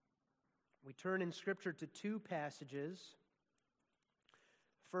We turn in Scripture to two passages.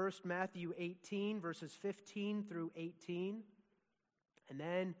 First, Matthew 18, verses 15 through 18. And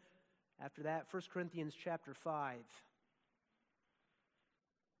then, after that, 1 Corinthians chapter 5.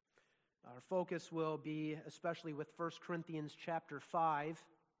 Our focus will be especially with 1 Corinthians chapter 5.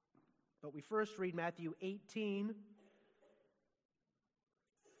 But we first read Matthew 18,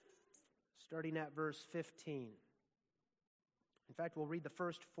 starting at verse 15. In fact, we'll read the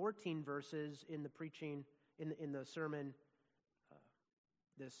first 14 verses in the preaching, in the sermon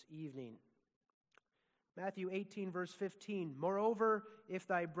this evening. Matthew 18, verse 15. Moreover, if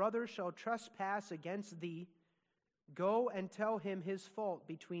thy brother shall trespass against thee, go and tell him his fault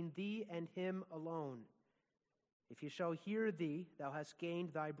between thee and him alone. If he shall hear thee, thou hast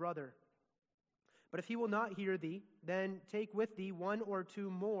gained thy brother. But if he will not hear thee, then take with thee one or two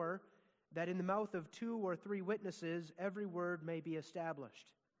more, that in the mouth of 2 or 3 witnesses every word may be established.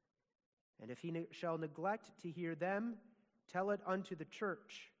 And if he shall neglect to hear them, tell it unto the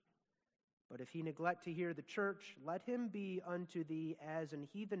church. But if he neglect to hear the church, let him be unto thee as an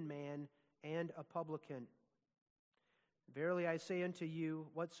heathen man and a publican. Verily I say unto you,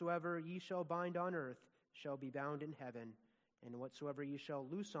 whatsoever ye shall bind on earth shall be bound in heaven, and whatsoever ye shall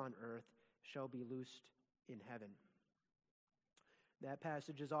loose on earth shall be loosed in heaven. That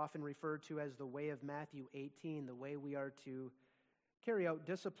passage is often referred to as the way of Matthew 18, the way we are to carry out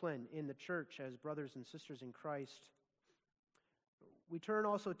discipline in the church as brothers and sisters in Christ. We turn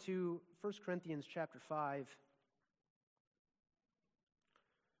also to 1 Corinthians chapter 5.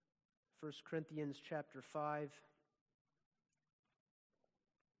 1 Corinthians chapter 5.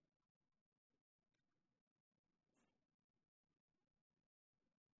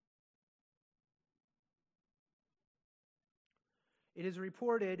 It is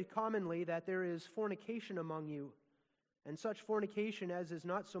reported commonly that there is fornication among you, and such fornication as is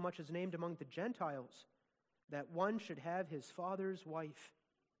not so much as named among the Gentiles, that one should have his father's wife.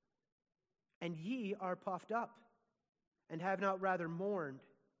 And ye are puffed up, and have not rather mourned,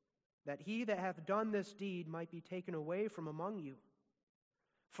 that he that hath done this deed might be taken away from among you.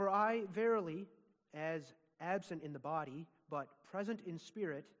 For I verily, as absent in the body, but present in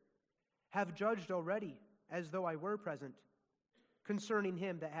spirit, have judged already, as though I were present, concerning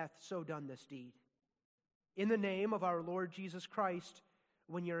him that hath so done this deed. In the name of our Lord Jesus Christ,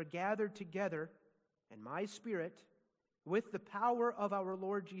 when ye are gathered together, and my spirit, with the power of our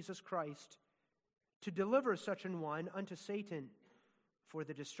Lord Jesus Christ, to deliver such an one unto Satan for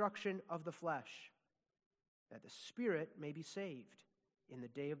the destruction of the flesh, that the spirit may be saved in the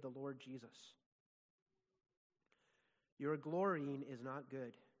day of the Lord Jesus. Your glorying is not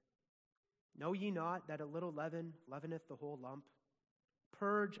good. Know ye not that a little leaven leaveneth the whole lump?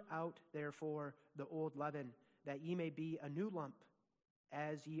 Purge out, therefore, the old leaven, that ye may be a new lump,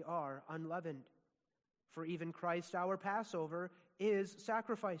 as ye are unleavened. For even Christ our Passover is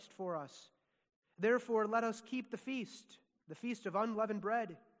sacrificed for us. Therefore let us keep the feast of unleavened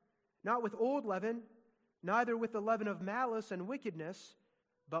bread, not with old leaven, neither with the leaven of malice and wickedness,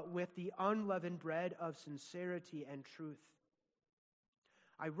 but with the unleavened bread of sincerity and truth.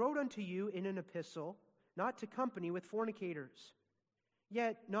 I wrote unto you in an epistle, not to company with fornicators,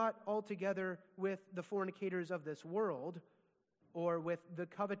 yet not altogether with the fornicators of this world, or with the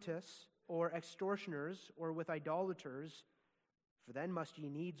covetous, or extortioners, or with idolaters, for then must ye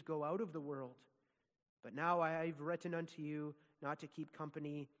needs go out of the world. But now I have written unto you not to keep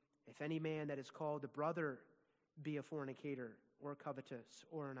company, if any man that is called a brother be a fornicator, or covetous,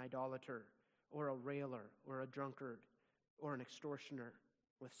 or an idolater, or a railer, or a drunkard, or an extortioner.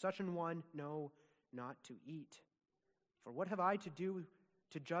 With such an one, no, not to eat. For what have I to do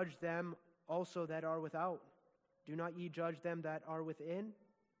to judge them also that are without? Do not ye judge them that are within?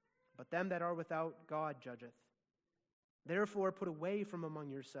 But them that are without God judgeth. Therefore put away from among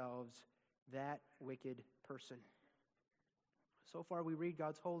yourselves that wicked person. So far we read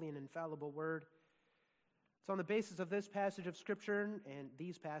God's holy and infallible word. It's on the basis of this passage of Scripture and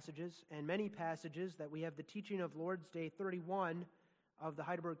these passages and many passages that we have the teaching of Lord's Day 31 of the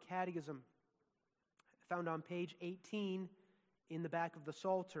Heidelberg Catechism, found on page 18 in the back of the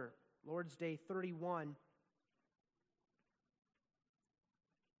Psalter. Lord's Day 31.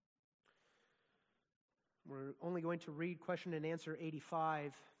 We're only going to read question and answer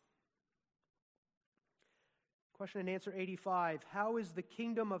 85. Question and answer 85. How is the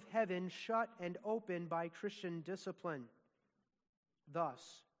kingdom of heaven shut and open by Christian discipline?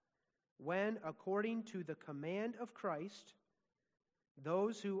 Thus, when, according to the command of Christ,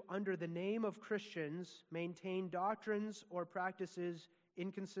 those who under the name of Christians maintain doctrines or practices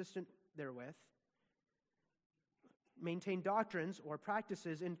inconsistent therewith, maintain doctrines or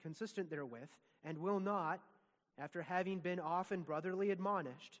practices inconsistent therewith, and will not, after having been often brotherly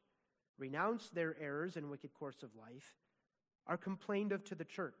admonished, renounce their errors and wicked course of life, are complained of to the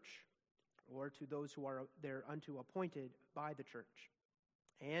church, or to those who are thereunto appointed by the church.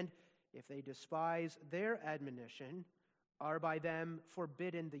 And if they despise their admonition, are by them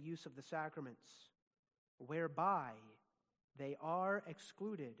forbidden the use of the sacraments, whereby they are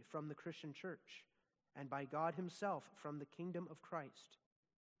excluded from the Christian church, and by God himself from the kingdom of Christ.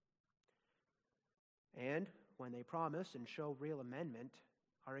 And when they promise and show real amendment,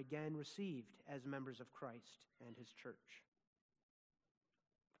 are again received as members of Christ and his church.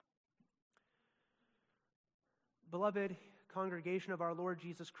 Beloved congregation of our Lord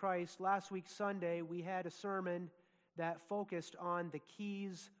Jesus Christ, last week Sunday we had a sermon that focused on the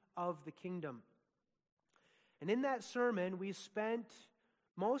keys of the kingdom. And in that sermon we spent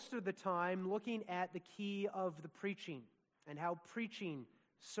most of the time looking at the key of the preaching and how preaching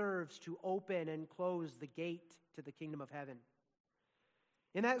serves to open and close the gate to the kingdom of heaven.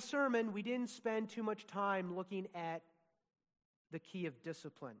 In that sermon, we didn't spend too much time looking at the key of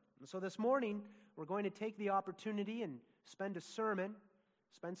discipline. And so this morning, we're going to take the opportunity and spend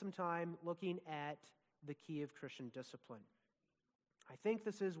some time looking at the key of Christian discipline. I think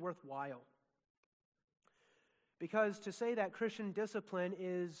this is worthwhile, because to say that Christian discipline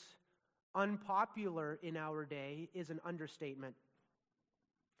is unpopular in our day is an understatement.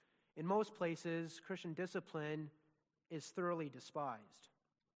 In most places, Christian discipline is thoroughly despised.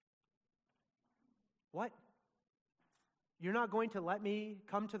 What? You're not going to let me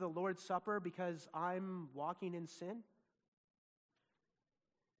come to the Lord's Supper because I'm walking in sin?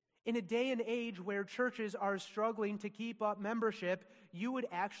 In a day and age where churches are struggling to keep up membership, you would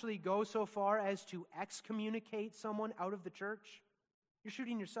actually go so far as to excommunicate someone out of the church? You're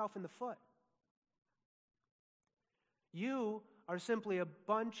shooting yourself in the foot. You are simply a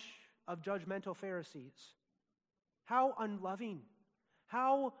bunch of judgmental Pharisees. How unloving,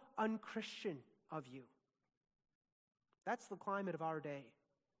 how unchristian of you. That's the climate of our day.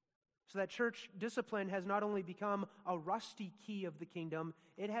 So that church discipline has not only become a rusty key of the kingdom,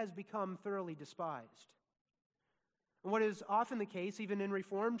 it has become thoroughly despised. And what is often the case, even in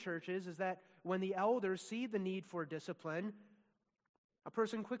Reformed churches, is that when the elders see the need for discipline, a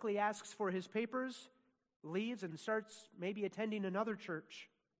person quickly asks for his papers, leaves, and starts maybe attending another church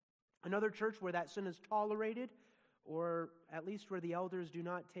where that sin is tolerated, or at least where the elders do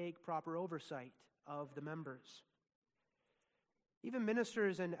not take proper oversight of the members. Even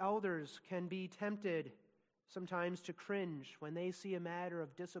ministers and elders can be tempted sometimes to cringe when they see a matter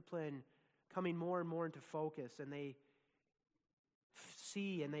of discipline coming more and more into focus, and they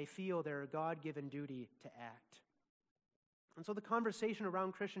see and they feel their God-given duty to act. And so the conversation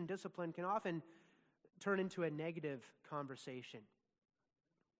around Christian discipline can often turn into a negative conversation.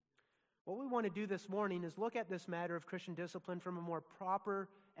 What we want to do this morning is look at this matter of Christian discipline from a more proper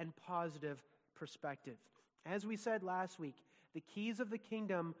and positive perspective. As we said last week, the keys of the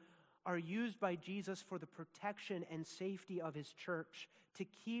kingdom are used by Jesus for the protection and safety of his church, to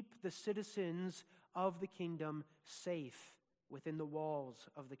keep the citizens of the kingdom safe within the walls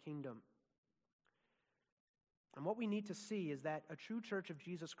of the kingdom. And what we need to see is that a true church of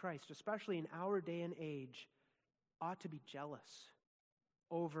Jesus Christ, especially in our day and age, ought to be jealous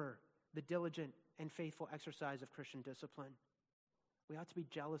over the diligent and faithful exercise of Christian discipline. We ought to be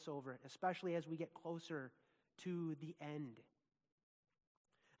jealous over it, especially as we get closer to the end.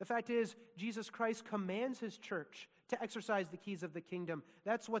 The fact is, Jesus Christ commands his church to exercise the keys of the kingdom.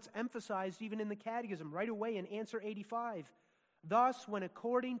 That's what's emphasized even in the Catechism right away in Answer 85. Thus, when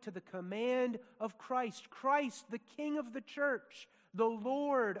according to the command of Christ, the King of the church, the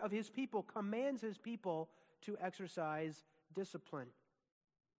Lord of his people, commands his people to exercise discipline.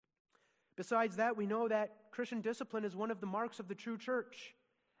 Besides that, we know that Christian discipline is one of the marks of the true church.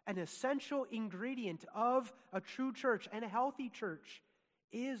 An essential ingredient of a true church and a healthy church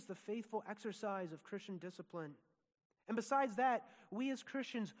is the faithful exercise of Christian discipline. And besides that, we as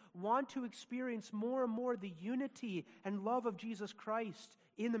Christians want to experience more and more the unity and love of Jesus Christ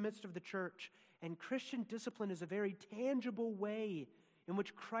in the midst of the church. And Christian discipline is a very tangible way in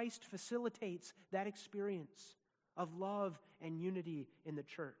which Christ facilitates that experience of love and unity in the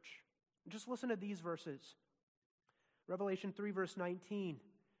church. Just listen to these verses. Revelation 3, verse 19.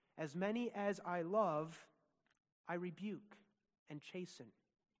 As many as I love, I rebuke and chasten.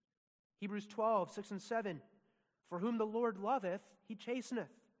 Hebrews 12, 6 and 7. For whom the Lord loveth, he chasteneth,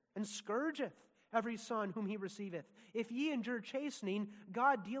 and scourgeth every son whom he receiveth. If ye endure chastening,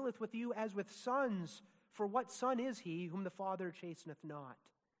 God dealeth with you as with sons. For what son is he whom the Father chasteneth not?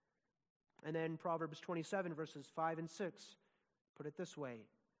 And then Proverbs 27, verses 5 and 6, put it this way: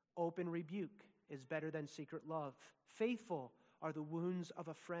 open rebuke is better than secret love. Faithful are the wounds of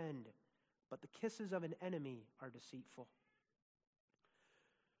a friend, but the kisses of an enemy are deceitful.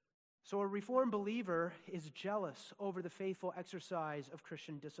 So a Reformed believer is jealous over the faithful exercise of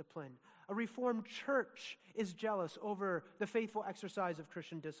Christian discipline. A Reformed church is jealous over the faithful exercise of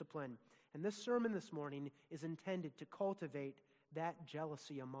Christian discipline. And this sermon this morning is intended to cultivate that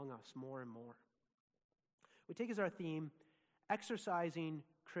jealousy among us more and more. We take as our theme, exercising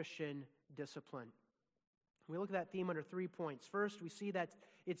Christian discipline. We look at that theme under 3 points. First, we see that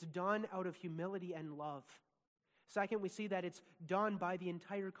it's done out of humility and love. Second, we see that it's done by the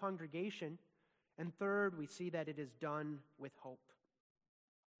entire congregation. And third, we see that it is done with hope.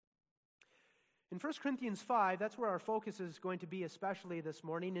 In 1 Corinthians 5, that's where our focus is going to be, especially this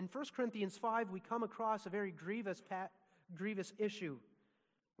morning. In 1 Corinthians 5, we come across a very grievous issue.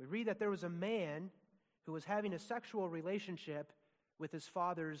 We read that there was a man who was having a sexual relationship with his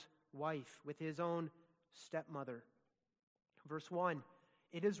father's wife, with his own stepmother. Verse 1,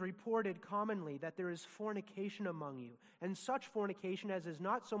 it is reported commonly that there is fornication among you, and such fornication as is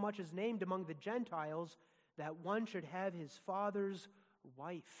not so much as named among the Gentiles, that one should have his father's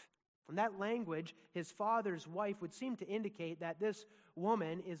wife. From that language, his father's wife would seem to indicate that this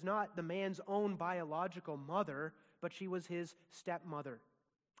woman is not the man's own biological mother, but she was his stepmother.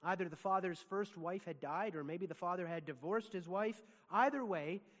 Either the father's first wife had died, or maybe the father had divorced his wife. Either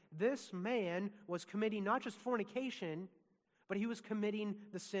way, this man was committing not just fornication, but he was committing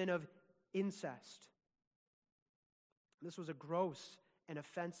the sin of incest. This was a gross and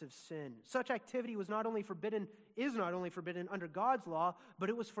offensive sin. Such activity is not only forbidden under God's law, but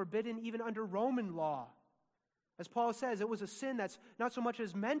it was forbidden even under Roman law. As Paul says, it was a sin that's not so much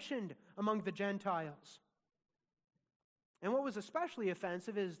as mentioned among the Gentiles. And what was especially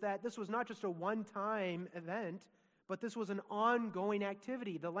offensive is that this was not just a one-time event, but this was an ongoing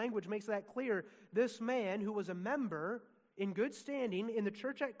activity. The language makes that clear. This man, who was a member in good standing in the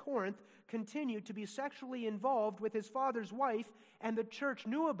church at Corinth, continued to be sexually involved with his father's wife, and the church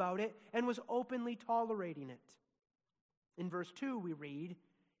knew about it and was openly tolerating it. In verse 2 we read,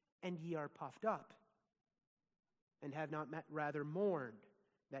 "And ye are puffed up, and have not rather mourned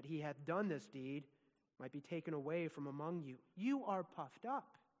that he hath done this deed, might be taken away from among you." You are puffed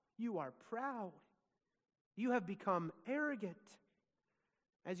up. You are proud. You have become arrogant.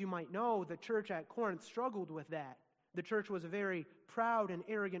 As you might know, the church at Corinth struggled with that. The church was a very proud and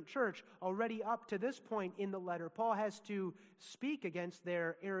arrogant church. Already up to this point in the letter, Paul has to speak against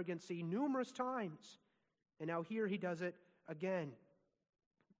their arrogancy numerous times. And now here he does it again.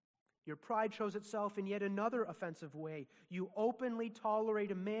 Your pride shows itself in yet another offensive way. You openly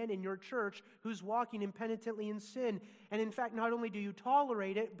tolerate a man in your church who's walking impenitently in sin. And in fact, not only do you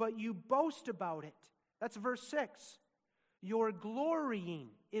tolerate it, but you boast about it. That's verse 6. Your glorying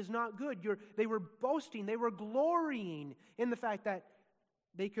is not good. They were boasting, they were glorying in the fact that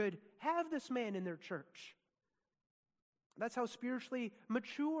they could have this man in their church. That's how spiritually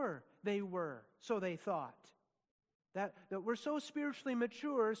mature they were, so they thought. That we're so spiritually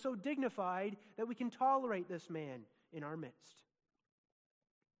mature, so dignified, that we can tolerate this man in our midst.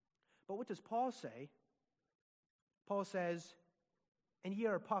 But what does Paul say? Paul says, "And ye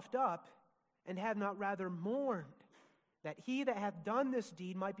are puffed up, and have not rather mourned, that he that hath done this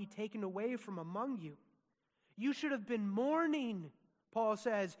deed might be taken away from among you." You should have been mourning, Paul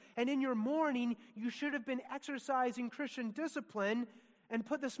says, and in your mourning, you should have been exercising Christian discipline and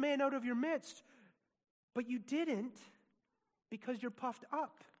put this man out of your midst. But you didn't, because you're puffed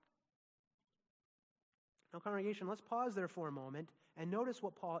up. Now, congregation, let's pause there for a moment and notice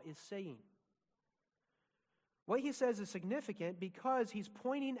what Paul is saying. What he says is significant because he's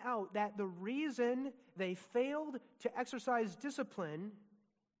pointing out that the reason they failed to exercise discipline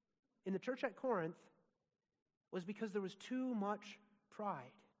in the church at Corinth was because there was too much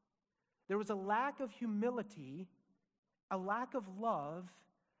pride. There was a lack of humility, a lack of love,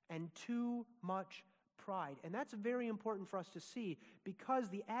 and too much pride. And that's very important for us to see because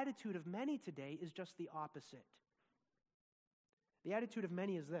the attitude of many today is just the opposite. The attitude of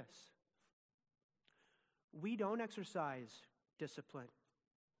many is this: we don't exercise discipline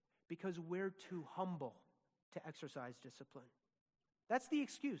because we're too humble to exercise discipline. That's the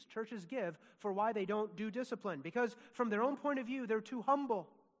excuse churches give for why they don't do discipline, because from their own point of view, they're too humble,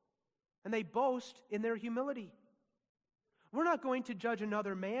 and they boast in their humility. We're not going to judge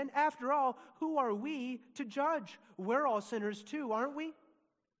another man. After all, who are we to judge? We're all sinners too, aren't we?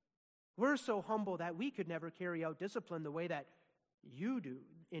 We're so humble that we could never carry out discipline the way that you do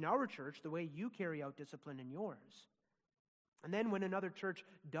in our church, the way you carry out discipline in yours. And then when another church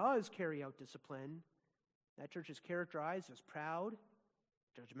does carry out discipline, that church is characterized as proud,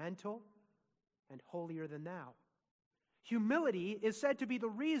 judgmental, and holier than thou. Humility is said to be the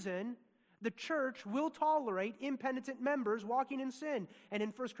reason the church will tolerate impenitent members walking in sin. And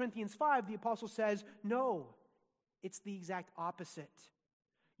in 1 Corinthians 5, the apostle says, no, it's the exact opposite.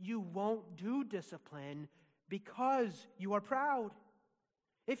 You won't do discipline because you are proud.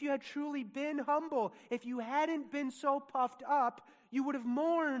 If you had truly been humble, if you hadn't been so puffed up, you would have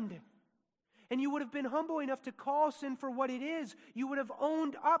mourned. And you would have been humble enough to call sin for what it is. You would have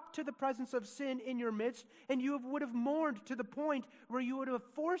owned up to the presence of sin in your midst, and you would have mourned to the point where you would have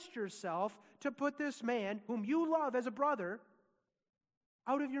forced yourself to put this man, whom you love as a brother,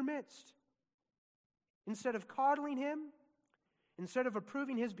 out of your midst. Instead of coddling him, instead of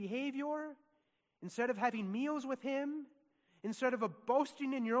approving his behavior, instead of having meals with him, instead of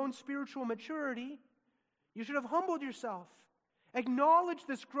boasting in your own spiritual maturity, you should have humbled yourself. Acknowledge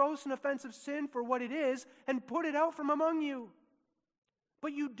this gross and offensive sin for what it is and put it out from among you.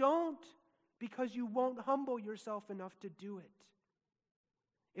 But you don't, because you won't humble yourself enough to do it.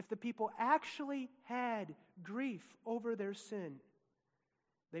 If the people actually had grief over their sin,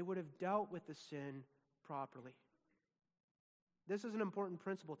 they would have dealt with the sin properly. This is an important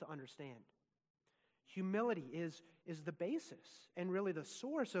principle to understand. Humility is the basis and really the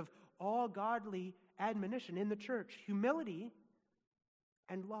source of all godly admonition in the church. Humility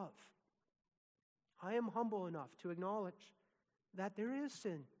and love. I am humble enough to acknowledge that there is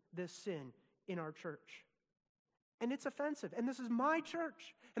this sin in our church. And it's offensive. And this is my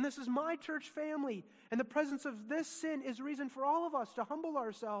church. And this is my church family. And the presence of this sin is reason for all of us to humble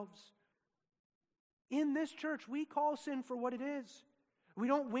ourselves. In this church, we call sin for what it is. We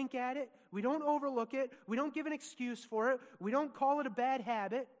don't wink at it. We don't overlook it. We don't give an excuse for it. We don't call it a bad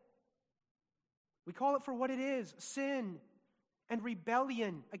habit. We call it for what it is, sin and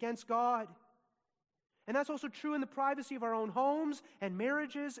rebellion against God. And that's also true in the privacy of our own homes and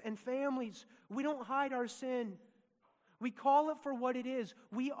marriages and families. We don't hide our sin. We call it for what it is.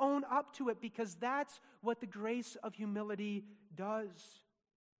 We own up to it because that's what the grace of humility does.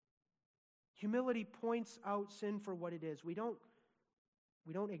 Humility points out sin for what it is. We don't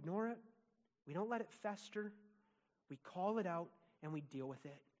ignore it. We don't let it fester. We call it out and we deal with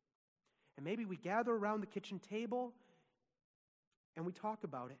it. And maybe we gather around the kitchen table and we talk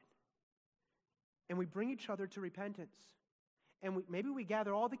about it. And we bring each other to repentance. And maybe we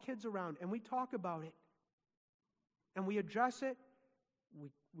gather all the kids around and we talk about it. And we address it.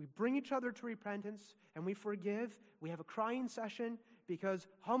 We bring each other to repentance and we forgive. We have a crying session because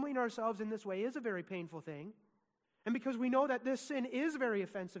humbling ourselves in this way is a very painful thing. And because we know that this sin is very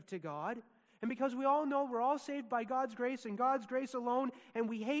offensive to God. And because we all know we're all saved by God's grace and God's grace alone. And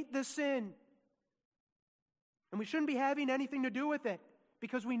we hate this sin. And we shouldn't be having anything to do with it.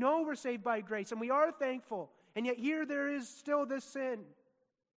 Because we know we're saved by grace and we are thankful. And yet here there is still this sin.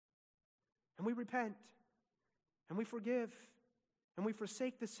 And we repent. And we forgive. And we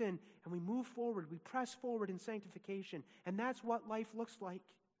forsake the sin. And we move forward. We press forward in sanctification. And that's what life looks like.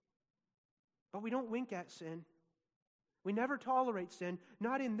 But we don't wink at sin. We never tolerate sin.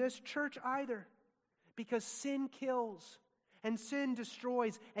 Not in this church either. Because sin kills. And sin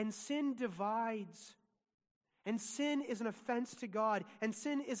destroys. And sin divides. And sin is an offense to God. And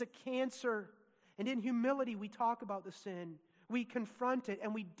sin is a cancer. And in humility, we talk about the sin. We confront it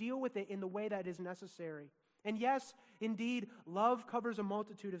and we deal with it in the way that is necessary. And yes, indeed, love covers a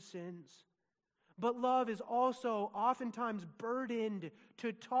multitude of sins. But love is also oftentimes burdened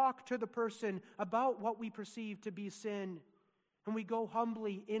to talk to the person about what we perceive to be sin. And we go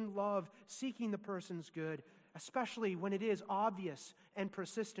humbly in love, seeking the person's good, especially when it is obvious and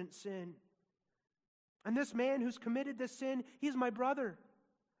persistent sin. And this man who's committed this sin, he's my brother.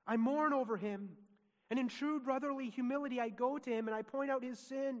 I mourn over him. And in true brotherly humility, I go to him and I point out his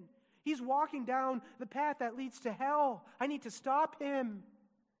sin. He's walking down the path that leads to hell. I need to stop him.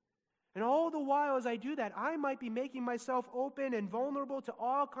 And all the while as I do that, I might be making myself open and vulnerable to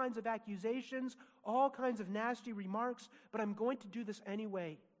all kinds of accusations, all kinds of nasty remarks, but I'm going to do this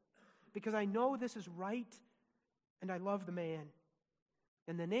anyway because I know this is right and I love the man.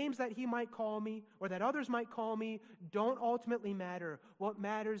 And the names that he might call me or that others might call me don't ultimately matter. What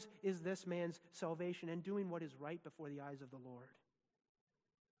matters is this man's salvation and doing what is right before the eyes of the Lord.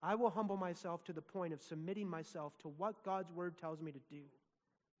 I will humble myself to the point of submitting myself to what God's word tells me to do.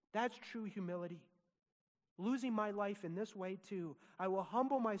 That's true humility. Losing my life in this way too, I will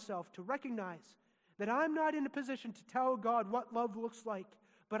humble myself to recognize that I'm not in a position to tell God what love looks like,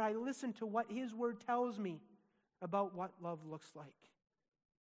 but I listen to what his word tells me about what love looks like.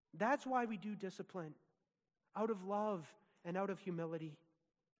 That's why we do discipline, out of love and out of humility.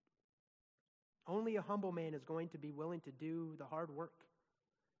 Only a humble man is going to be willing to do the hard work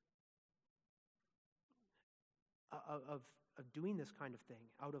of doing this kind of thing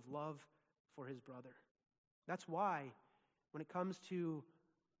out of love for his brother. That's why when it comes to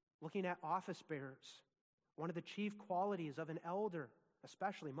looking at office bearers, one of the chief qualities of an elder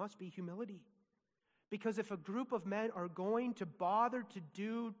especially must be humility. Because if a group of men are going to bother to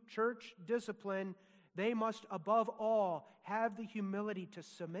do church discipline, they must above all have the humility to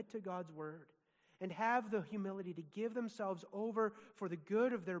submit to God's word and have the humility to give themselves over for the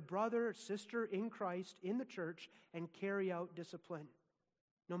good of their brother or sister in Christ in the church and carry out discipline,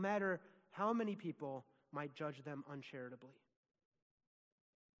 no matter how many people might judge them uncharitably.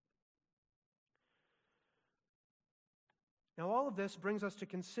 Now, all of this brings us to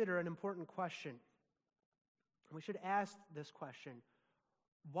consider an important question. We should ask this question: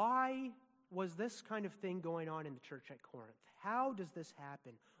 why was this kind of thing going on in the church at Corinth? How does this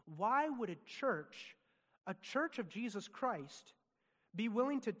happen? Why would a church of Jesus Christ, be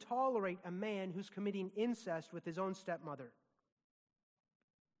willing to tolerate a man who's committing incest with his own stepmother?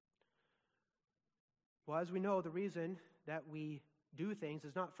 Well, as we know, the reason that we do things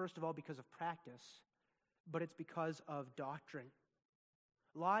is not, first of all, because of practice, but it's because of doctrine.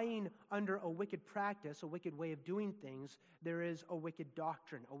 Lying under a wicked practice, a wicked way of doing things, there is a wicked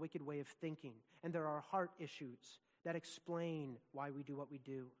doctrine, a wicked way of thinking, and there are heart issues that explain why we do what we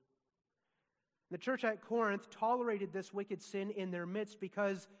do. The church at Corinth tolerated this wicked sin in their midst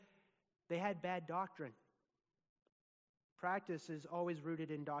because they had bad doctrine. Practice is always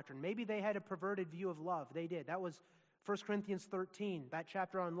rooted in doctrine. Maybe they had a perverted view of love. They did. That was 1 Corinthians 13, that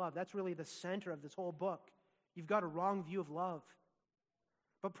chapter on love. That's really the center of this whole book. You've got a wrong view of love.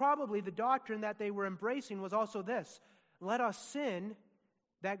 But probably the doctrine that they were embracing was also this: let us sin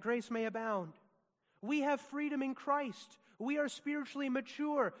that grace may abound. We have freedom in Christ. We are spiritually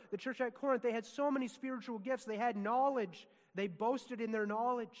mature. The church at Corinth, they had so many spiritual gifts. They had knowledge. They boasted in their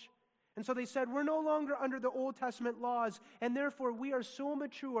knowledge. And so they said, we're no longer under the Old Testament laws, and therefore we are so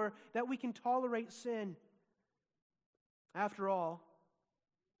mature that we can tolerate sin. After all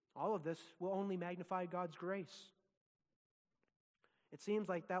of this will only magnify God's grace. It seems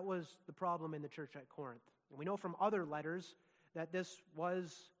like that was the problem in the church at Corinth. And we know from other letters that this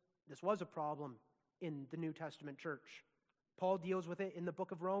was a problem in the New Testament church. Paul deals with it in the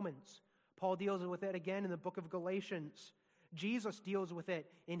book of Romans. Paul deals with it again in the book of Galatians. Jesus deals with it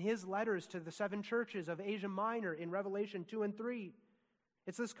in his letters to the 7 churches of Asia Minor in Revelation 2 and 3.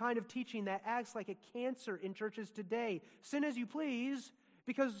 It's this kind of teaching that acts like a cancer in churches today. Sin as you please,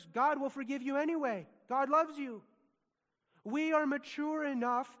 because God will forgive you anyway. God loves you. We are mature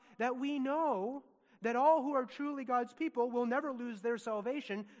enough that we know that all who are truly God's people will never lose their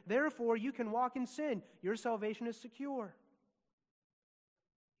salvation. Therefore, you can walk in sin. Your salvation is secure.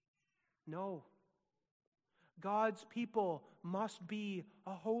 No. God's people must be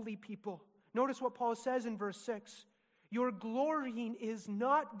a holy people. Notice what Paul says in verse 6. Your glorying is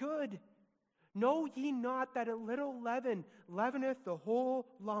not good. Know ye not that a little leaven leaveneth the whole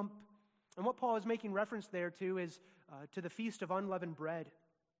lump? And what Paul is making reference there to is to the Feast of Unleavened Bread.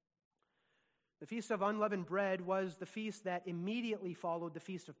 The Feast of Unleavened Bread was the feast that immediately followed the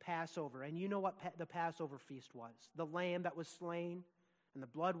Feast of Passover. And you know what the Passover feast was. The lamb that was slain, and the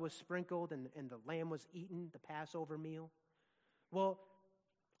blood was sprinkled, and the lamb was eaten, the Passover meal. Well,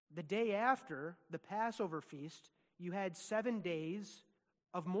 the day after the Passover feast, you had 7 days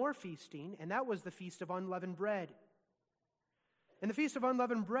of more feasting, and that was the Feast of Unleavened Bread. And the Feast of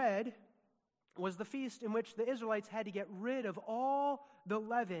Unleavened Bread was the feast in which the Israelites had to get rid of all the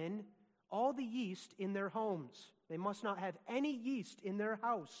leaven, all the yeast in their homes. They must not have any yeast in their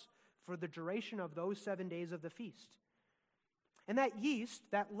house for the duration of those 7 days of the feast. And that yeast,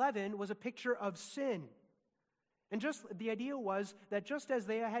 that leaven, was a picture of sin. And just the idea was that just as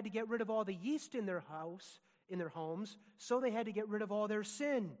they had to get rid of all the yeast in their house, in their homes, so they had to get rid of all their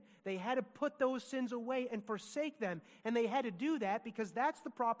sin. They had to put those sins away and forsake them. And they had to do that because that's the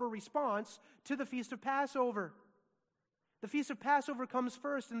proper response to the Feast of Passover. The Feast of Passover comes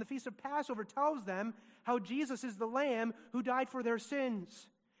first, and the Feast of Passover tells them how Jesus is the Lamb who died for their sins.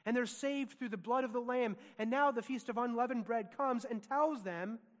 And they're saved through the blood of the Lamb. And now the Feast of Unleavened Bread comes and tells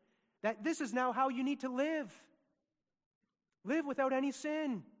them that this is now how you need to live. Live without any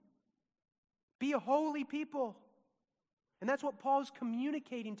sin. Be a holy people. And that's what Paul's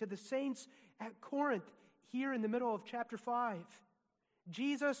communicating to the saints at Corinth here in the middle of chapter 5.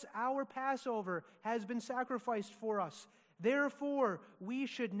 Jesus, our Passover, has been sacrificed for us. Therefore, we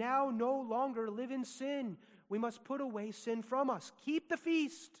should now no longer live in sin. We must put away sin from us. Keep the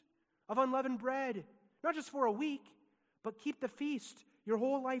Feast of Unleavened Bread, not just for a week, but keep the feast your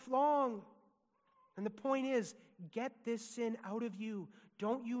whole life long. And the point is, get this sin out of you.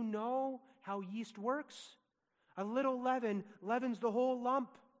 Don't you know how yeast works? A little leaven leavens the whole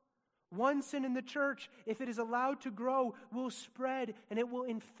lump. One sin in the church, if it is allowed to grow, will spread and it will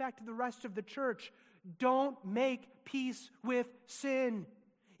infect the rest of the church. Don't make peace with sin.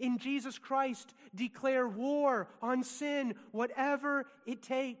 In Jesus Christ, declare war on sin, whatever it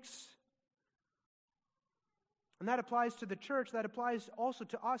takes. And that applies to the church. That applies also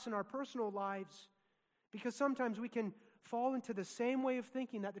to us in our personal lives. Because sometimes we can fall into the same way of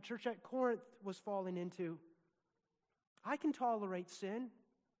thinking that the church at Corinth was falling into. I can tolerate sin.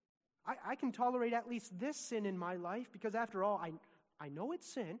 I can tolerate at least this sin in my life because after all, I know it's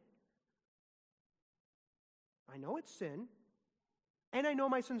sin. I know it's sin. And I know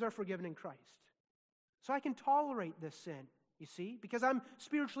my sins are forgiven in Christ. So I can tolerate this sin, you see, because I'm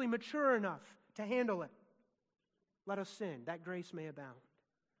spiritually mature enough to handle it. Let us sin, that grace may abound.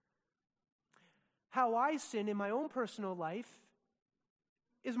 How I sin in my own personal life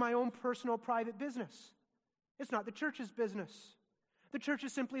is my own personal private business. It's not the church's business. The church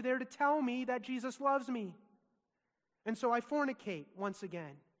is simply there to tell me that Jesus loves me. And so I fornicate once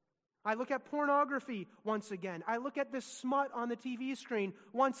again. I look at pornography once again. I look at this smut on the TV screen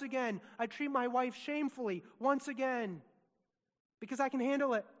once again. I treat my wife shamefully once again because I can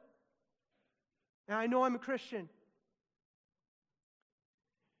handle it. And I know I'm a Christian.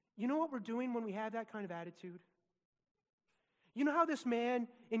 You know what we're doing when we have that kind of attitude? You know how this man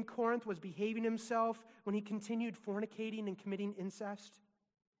in Corinth was behaving himself when he continued fornicating and committing incest?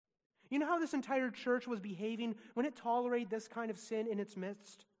 You know how this entire church was behaving when it tolerated this kind of sin in its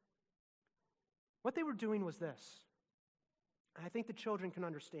midst? What they were doing was this. And I think the children can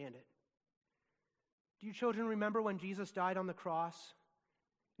understand it. Do you children remember when Jesus died on the cross?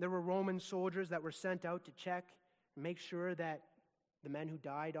 There were Roman soldiers that were sent out to check and make sure that the men who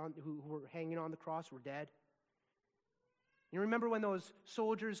died, who were hanging on the cross, were dead. You remember when those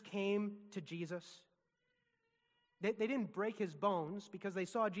soldiers came to Jesus? They didn't break his bones because they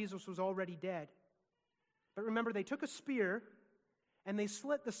saw Jesus was already dead. But remember, they took a spear and they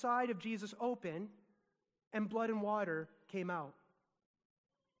slit the side of Jesus open and blood and water came out.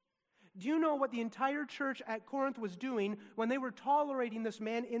 Do you know what the entire church at Corinth was doing when they were tolerating this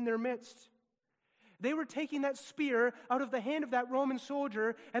man in their midst? They were taking that spear out of the hand of that Roman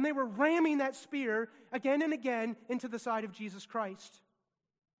soldier, and they were ramming that spear again and again into the side of Jesus Christ.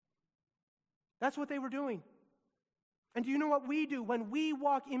 That's what they were doing. And do you know what we do when we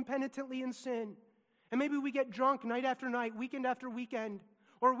walk impenitently in sin? And maybe we get drunk night after night, weekend after weekend,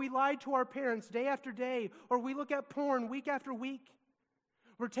 or we lie to our parents day after day, or we look at porn week after week.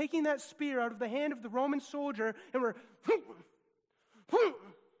 We're taking that spear out of the hand of the Roman soldier, and we're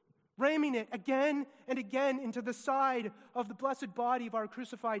ramming it again and again into the side of the blessed body of our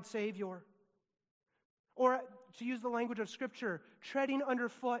crucified Savior. Or, to use the language of Scripture, treading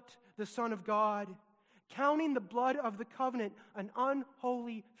underfoot the Son of God, counting the blood of the covenant an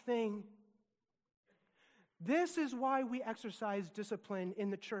unholy thing. This is why we exercise discipline in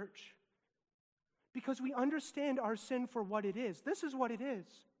the church. Because we understand our sin for what it is. This is what it is.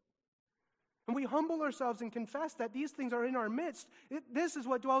 And we humble ourselves and confess that these things are in our midst. This is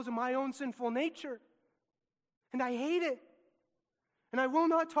what dwells in my own sinful nature. And I hate it. And I will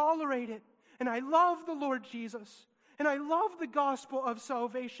not tolerate it. And I love the Lord Jesus. And I love the gospel of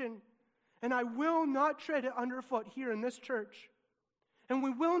salvation. And I will not tread it underfoot here in this church. And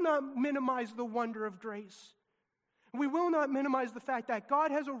we will not minimize the wonder of grace. We will not minimize the fact that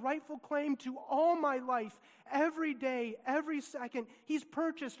God has a rightful claim to all my life, every day, every second. He's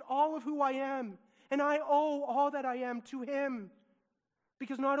purchased all of who I am, and I owe all that I am to Him.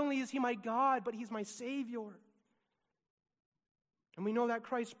 Because not only is He my God, but He's my Savior. And we know that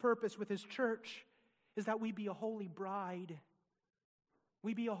Christ's purpose with His church is that we be a holy bride.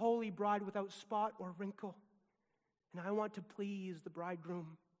 We be a holy bride without spot or wrinkle. And I want to please the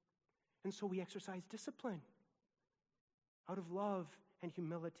bridegroom. And so we exercise discipline out of love and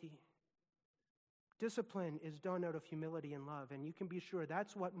humility. Discipline is done out of humility and love, and you can be sure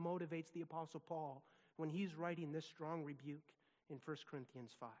that's what motivates the Apostle Paul when he's writing this strong rebuke in 1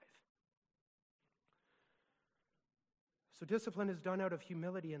 Corinthians 5. So discipline is done out of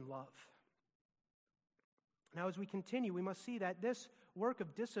humility and love. Now, as we continue, we must see that this work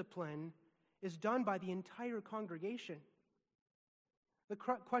of discipline is done by the entire congregation. The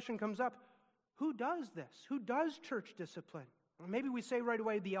question comes up, who does this? Who does church discipline? Well, maybe we say right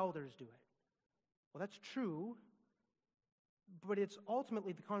away the elders do it. Well, that's true, but it's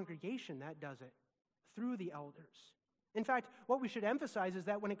ultimately the congregation that does it through the elders. In fact, what we should emphasize is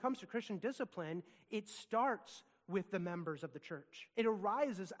that when it comes to Christian discipline, it starts with the members of the church. It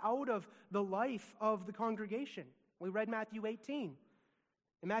arises out of the life of the congregation. We read Matthew 18.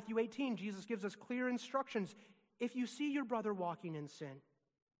 In Matthew 18, Jesus gives us clear instructions. If you see your brother walking in sin,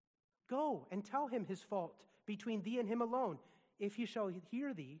 go and tell him his fault between thee and him alone. If he shall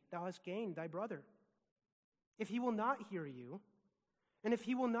hear thee, thou hast gained thy brother. If he will not hear you, and if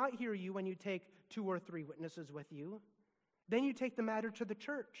he will not hear you when you take 2 or 3 witnesses with you, then you take the matter to the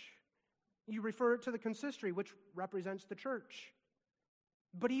church. You refer it to the consistory, which represents the church.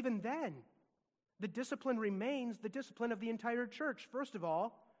 But even then, the discipline remains the discipline of the entire church. First of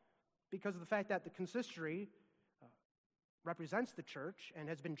all, because of the fact that the consistory represents the church and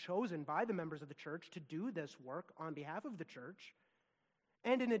has been chosen by the members of the church to do this work on behalf of the church.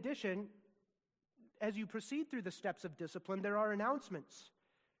 And in addition, as you proceed through the steps of discipline, there are announcements.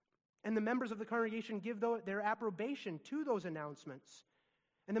 And the members of the congregation give their approbation to those announcements.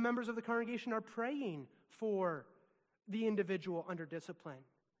 And the members of the congregation are praying for the individual under discipline.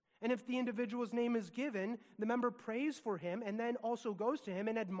 And if the individual's name is given, the member prays for him and then also goes to him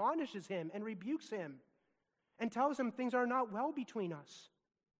and admonishes him and rebukes him and tells him things are not well between us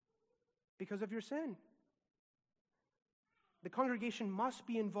because of your sin. The congregation must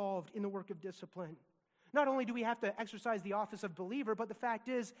be involved in the work of discipline. Not only do we have to exercise the office of believer, but the fact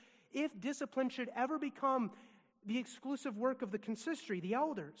is, if discipline should ever become the exclusive work of the consistory, the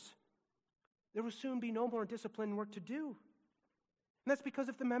elders, there will soon be no more discipline work to do. And that's because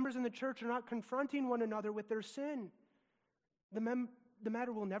if the members in the church are not confronting one another with their sin, the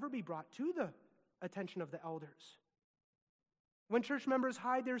matter will never be brought to the attention of the elders. When church members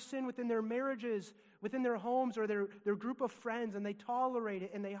hide their sin within their marriages, within their homes, or their group of friends, and they tolerate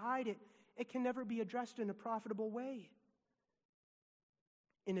it and they hide it, it can never be addressed in a profitable way.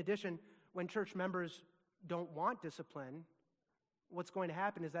 In addition, when church members don't want discipline, what's going to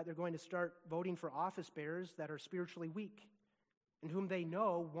happen is that they're going to start voting for office bearers that are spiritually weak and whom they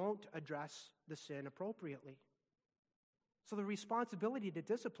know won't address the sin appropriately. So the responsibility to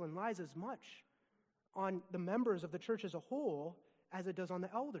discipline lies as much on the members of the church as a whole as it does on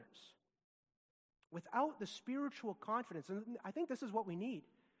the elders. Without the spiritual confidence, and I think this is what we need,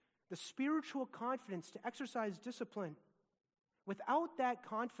 the spiritual confidence to exercise discipline, without that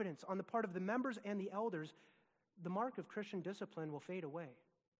confidence on the part of the members and the elders, the mark of Christian discipline will fade away.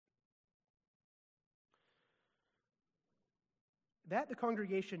 That the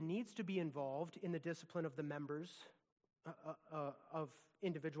congregation needs to be involved in the discipline of the members, of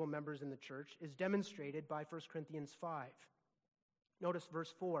individual members in the church, is demonstrated by 1 Corinthians 5. Notice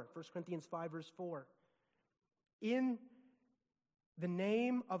verse 4, 1 Corinthians 5, verse 4. In the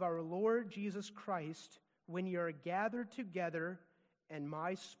name of our Lord Jesus Christ, when you are gathered together, and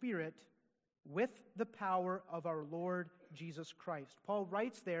my spirit, with the power of our Lord Jesus Christ. Paul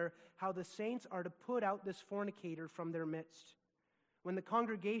writes there how the saints are to put out this fornicator from their midst. When the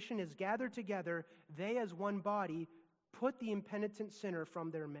congregation is gathered together, they as one body put the impenitent sinner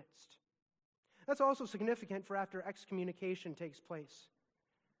from their midst. That's also significant for after excommunication takes place.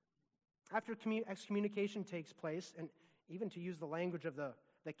 After excommunication takes place, and even to use the language of the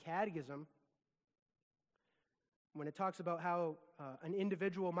Catechism, when it talks about how an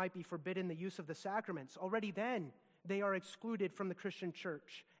individual might be forbidden the use of the sacraments, already then they are excluded from the Christian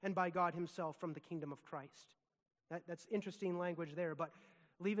church and by God himself from the kingdom of Christ. That's interesting language there, but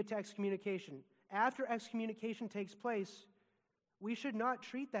leave it to excommunication. After excommunication takes place, we should not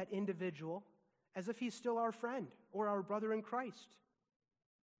treat that individual as if he's still our friend or our brother in Christ.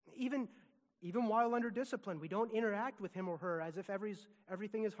 Even while under discipline, we don't interact with him or her as if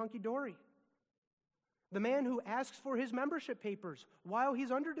everything is hunky-dory. The man who asks for his membership papers while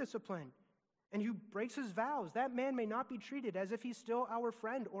he's under discipline and who breaks his vows, that man may not be treated as if he's still our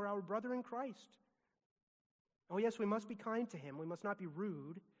friend or our brother in Christ. Oh yes, we must be kind to him. We must not be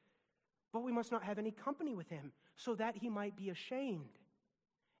rude, but we must not have any company with him so that he might be ashamed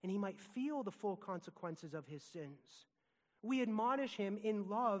and he might feel the full consequences of his sins. We admonish him in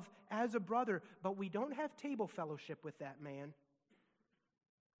love as a brother, but we don't have table fellowship with that man.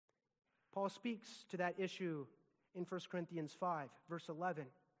 Paul speaks to that issue in 1 Corinthians 5, verse 11.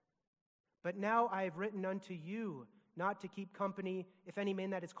 But now I have written unto you not to keep company if any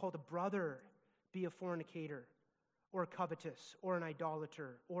man that is called a brother be a fornicator, or a covetous, or an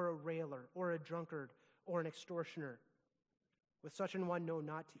idolater, or a railer, or a drunkard, or an extortioner. With such an one know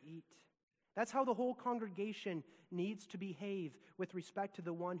not to eat. That's how the whole congregation needs to behave with respect to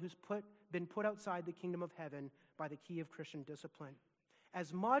the one who's been put outside the kingdom of heaven by the key of Christian discipline.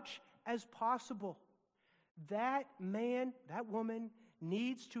 As much as possible, that man, that woman,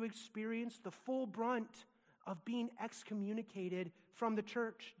 needs to experience the full brunt of being excommunicated from the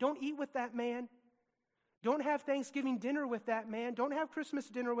church. Don't eat with that man. Don't have Thanksgiving dinner with that man. Don't have Christmas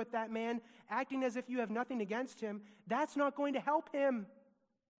dinner with that man, acting as if you have nothing against him. That's not going to help him.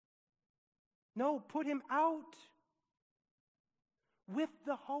 No, put him out with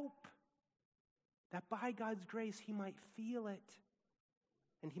the hope that by God's grace he might feel it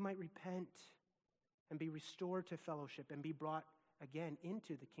and he might repent and be restored to fellowship and be brought again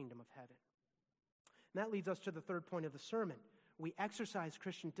into the kingdom of heaven. And that leads us to the third point of the sermon. We exercise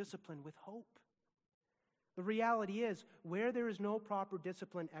Christian discipline with hope. The reality is, where there is no proper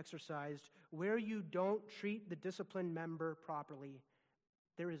discipline exercised, where you don't treat the disciplined member properly,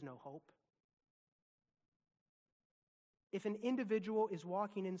 there is no hope. If an individual is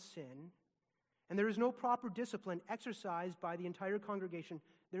walking in sin, and there is no proper discipline exercised by the entire congregation,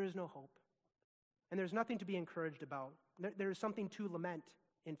 there is no hope. And there's nothing to be encouraged about. There is something to lament,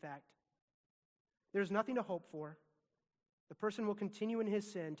 in fact. There's nothing to hope for. The person will continue in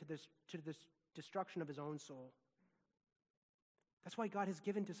his sin to this destruction of his own soul. That's why God has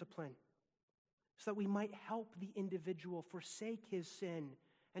given discipline, so that we might help the individual forsake his sin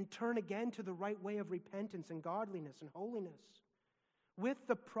and turn again to the right way of repentance and godliness and holiness. With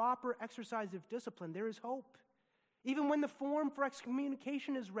the proper exercise of discipline, there is hope. Even when the form for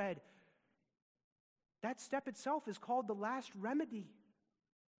excommunication is read, that step itself is called the last remedy.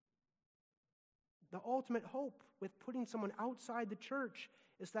 The ultimate hope with putting someone outside the church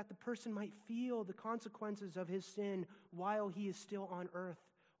is that the person might feel the consequences of his sin while he is still on earth,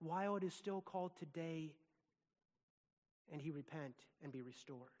 while it is still called today, and he repent and be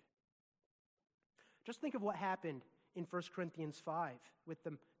restored. Just think of what happened in 1 Corinthians 5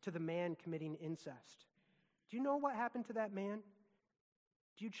 to the man committing incest. Do you know what happened to that man?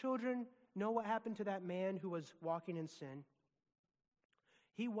 Do you children know what happened to that man who was walking in sin?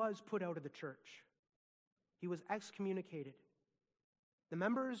 He was put out of the church. He was excommunicated. The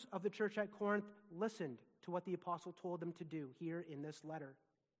members of the church at Corinth listened to what the apostle told them to do here in this letter.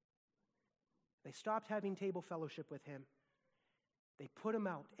 They stopped having table fellowship with him. They put him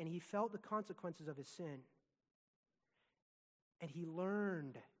out, and he felt the consequences of his sin. And he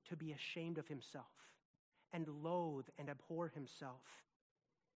learned to be ashamed of himself and loathe and abhor himself.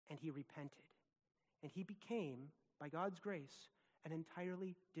 And he repented. And he became, by God's grace, an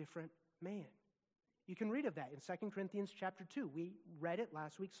entirely different man. You can read of that in 2 Corinthians chapter 2. We read it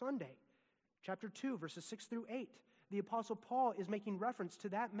last week Sunday. Chapter 2, verses 6 through 8. The Apostle Paul is making reference to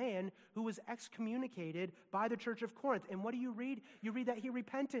that man who was excommunicated by the church of Corinth. And what do you read? You read that he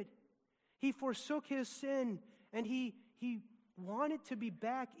repented. He forsook his sin, and he wanted to be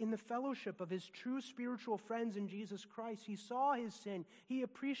back in the fellowship of his true spiritual friends in Jesus Christ. He saw his sin. He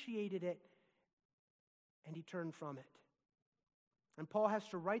appreciated it, and he turned from it. And Paul has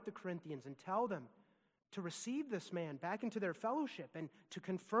to write the Corinthians and tell them to receive this man back into their fellowship and to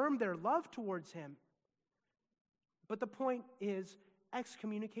confirm their love towards him. But the point is,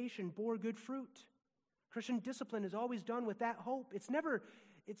 excommunication bore good fruit. Christian discipline is always done with that hope. It's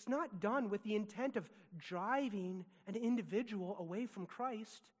not done with the intent of driving an individual away from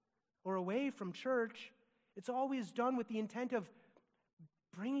Christ or away from church. It's always done with the intent of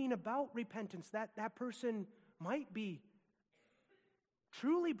bringing about repentance, that that person might be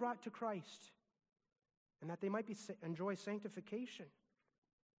truly brought to Christ and that they might enjoy sanctification.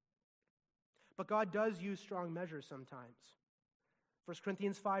 But God does use strong measures sometimes. 1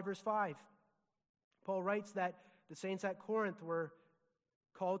 Corinthians 5, verse 5, Paul writes that the saints at Corinth were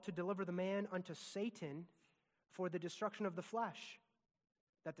called to deliver the man unto Satan for the destruction of the flesh,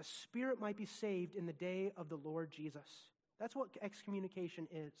 that the spirit might be saved in the day of the Lord Jesus. That's what excommunication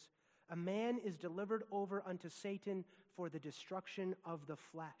is. A man is delivered over unto Satan for the destruction of the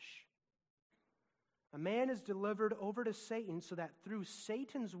flesh. A man is delivered over to Satan so that through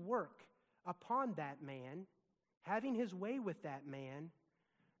Satan's work upon that man, having his way with that man,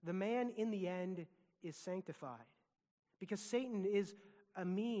 the man in the end is sanctified. Because Satan is a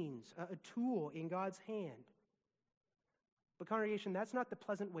means, a tool in God's hand. But congregation, that's not the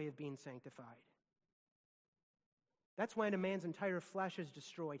pleasant way of being sanctified. That's when a man's entire flesh is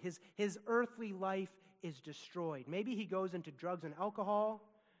destroyed. His earthly life is destroyed. Maybe he goes into drugs and alcohol.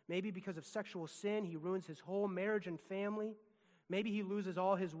 Maybe because of sexual sin, he ruins his whole marriage and family. Maybe he loses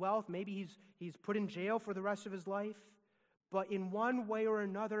all his wealth. Maybe he's put in jail for the rest of his life. But in one way or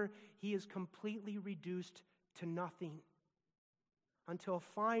another, he is completely reduced to nothing. Until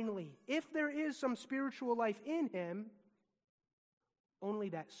finally, if there is some spiritual life in him, only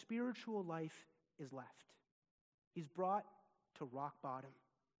that spiritual life is left. He's brought to rock bottom,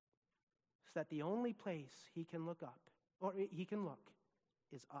 so that the only place he can look up, or he can look,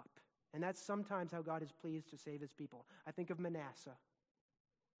 is up. And that's sometimes how God is pleased to save his people. I think of Manasseh.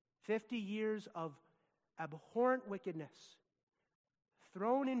 50 years of abhorrent wickedness,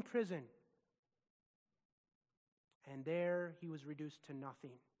 thrown in prison, and there he was reduced to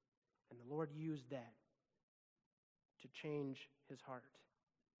nothing. And the Lord used that to change his heart.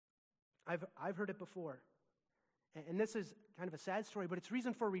 I've heard it before. And this is kind of a sad story, but it's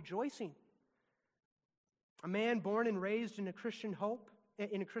reason for rejoicing. A man born and raised in a Christian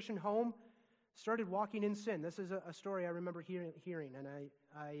home started walking in sin. This is a story I remember hearing, and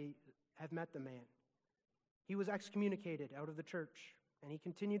I have met the man. He was excommunicated out of the church, and he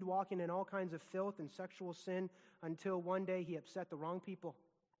continued walking in all kinds of filth and sexual sin until one day he upset the wrong people,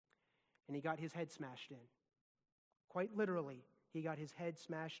 and he got his head smashed in. Quite literally, he got his head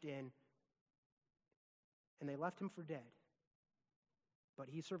smashed in, and they left him for dead. But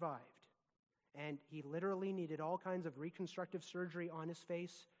he survived. And he literally needed all kinds of reconstructive surgery on his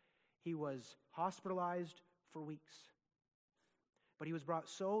face. He was hospitalized for weeks. But he was brought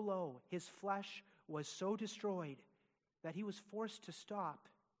so low, his flesh was so destroyed, that he was forced to stop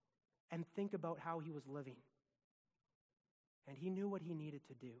and think about how he was living. And he knew what he needed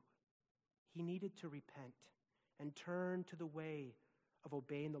to do. He needed to repent and turn to the way of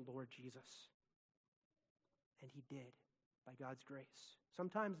obeying the Lord Jesus. And he did, by God's grace.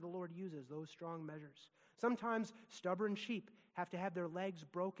 Sometimes the Lord uses those strong measures. Sometimes stubborn sheep have to have their legs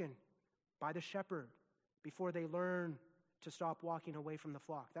broken by the shepherd before they learn to stop walking away from the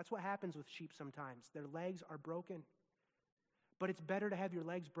flock. That's what happens with sheep sometimes. Their legs are broken. But it's better to have your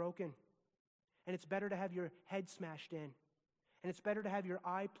legs broken. And it's better to have your head smashed in. And it's better to have your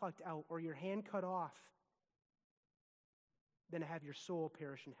eye plucked out or your hand cut off than to have your soul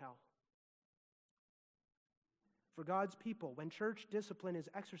perish in hell. For God's people, when church discipline is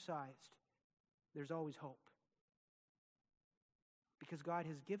exercised, there's always hope. Because God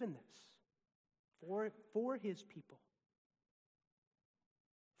has given this for his people,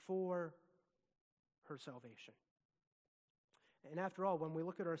 for her salvation. And after all, when we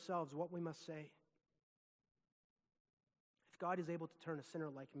look at ourselves, what we must say, if God is able to turn a sinner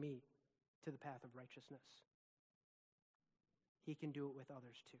like me to the path of righteousness, he can do it with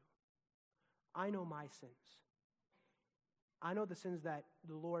others too. I know my sins. I know the sins that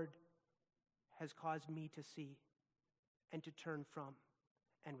the Lord has caused me to see and to turn from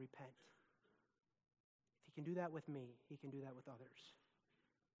and repent. If he can do that with me, he can do that with others.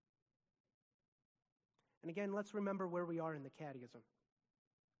 And again, let's remember where we are in the catechism.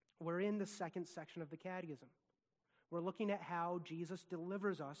 We're in the second section of the catechism. We're looking at how Jesus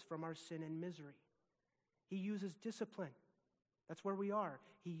delivers us from our sin and misery. He uses discipline. That's where we are.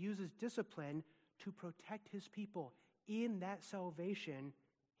 He uses discipline to protect his people in that salvation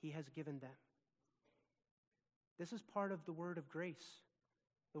he has given them. This is part of the word of grace,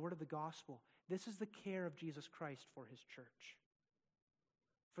 the word of the gospel. This is the care of Jesus Christ for his church.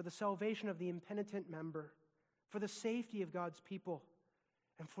 For the salvation of the impenitent member, for the safety of God's people,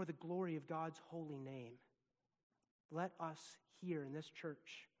 and for the glory of God's holy name. Let us here in this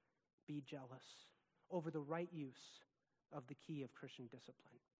church be jealous over the right use of the key of Christian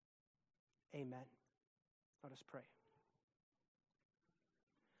discipline. Amen. Let us pray.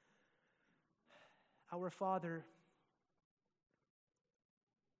 Our Father,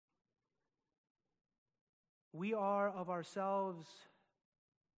 we are of ourselves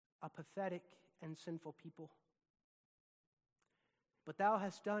a pathetic and sinful people. But thou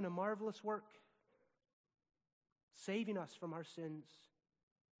hast done a marvelous work, saving us from our sins.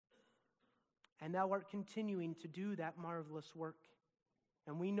 And thou art continuing to do that marvelous work.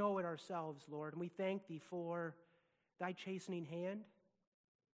 And we know it ourselves, Lord, and we thank thee for thy chastening hand.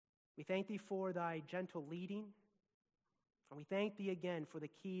 We thank thee for thy gentle leading. And we thank thee again for the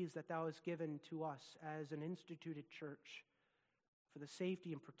keys that thou hast given to us as an instituted church for the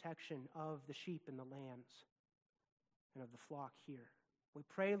safety and protection of the sheep and the lambs and of the flock here. We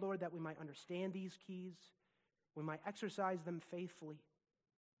pray, Lord, that we might understand these keys, we might exercise them faithfully,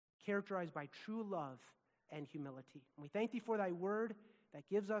 characterized by true love and humility. And we thank thee for thy word that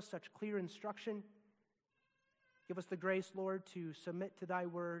gives us such clear instruction. Give us the grace, Lord, to submit to thy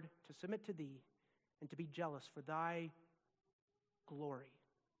word, to submit to thee, and to be jealous for thy glory.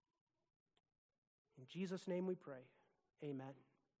 In Jesus' name we pray. Amen.